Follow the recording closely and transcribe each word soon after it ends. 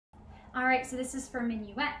All right, so this is for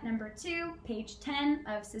Minuet number 2, page 10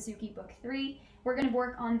 of Suzuki book 3. We're going to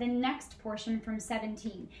work on the next portion from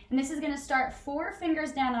 17. And this is going to start 4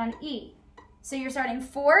 fingers down on E. So you're starting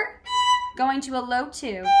 4, going to a low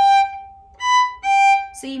 2.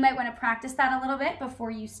 So you might want to practice that a little bit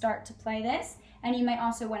before you start to play this. And you might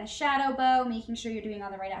also want to shadow bow, making sure you're doing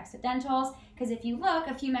all the right accidentals. Because if you look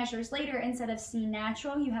a few measures later, instead of C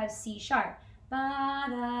natural, you have C sharp.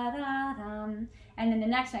 Ba-da-da-dum. And then the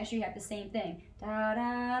next measure, you have the same thing.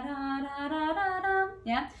 Da-da-da-da-da-da-dum.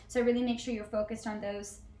 Yeah? So really make sure you're focused on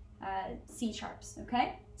those C sharps,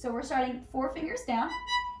 okay? So we're starting 4 fingers down.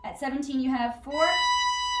 At 17, you have 4,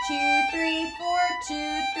 2, 3, 4,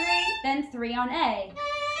 2, 3, then 3 on A.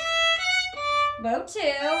 Low 2,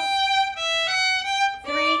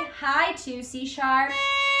 3, high 2, C sharp,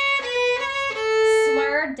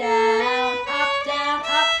 slur down, up, down,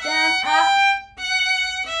 up, down, up,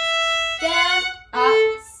 down, up,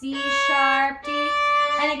 C sharp, D,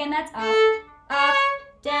 and again that's up,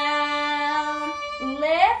 down,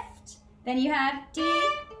 lift, then you have D,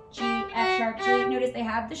 G, F sharp, G. Notice they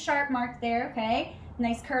have the sharp marked there, okay?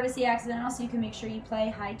 Nice courtesy accidental, so you can make sure you play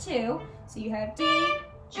high 2. So you have D,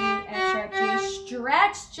 G, F sharp, G,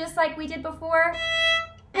 stretch just like we did before.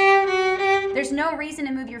 There's no reason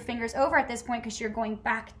to move your fingers over at this point because you're going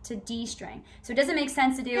back to D string. So it doesn't make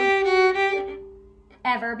sense to do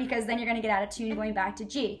ever because then you're going to get out of tune going back to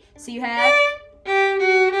G. So you have,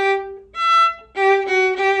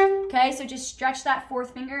 okay, so just stretch that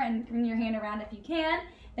 4th finger and bring your hand around if you can.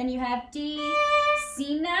 Then you have D,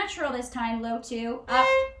 C natural this time, low 2, up,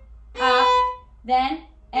 then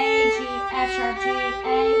A, G, F sharp, G,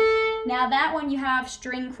 A. Now that one you have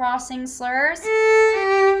string crossing slurs.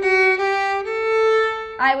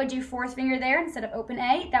 I would do 4th finger there instead of open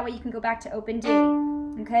A. That way you can go back to open D.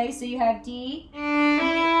 Okay, so you have D, E,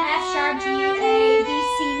 F sharp, G, A, B,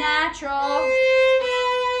 C natural.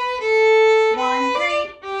 1, 3.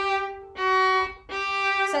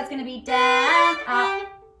 So it's going to be down, up,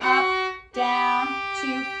 down,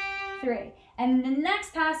 2, 3. And the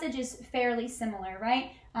next passage is fairly similar,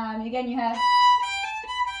 right? Again, you have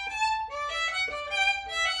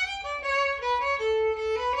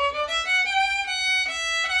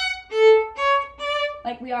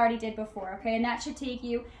like we already did before, okay? And that should take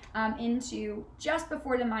you into just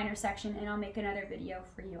before the minor section, and I'll make another video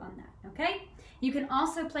for you on that, okay? You can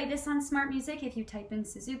also play this on Smart Music if you type in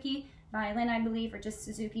Suzuki, violin, I believe, or just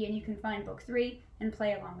Suzuki, and you can find book 3 and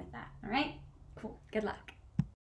play along with that, all right? Cool, good luck.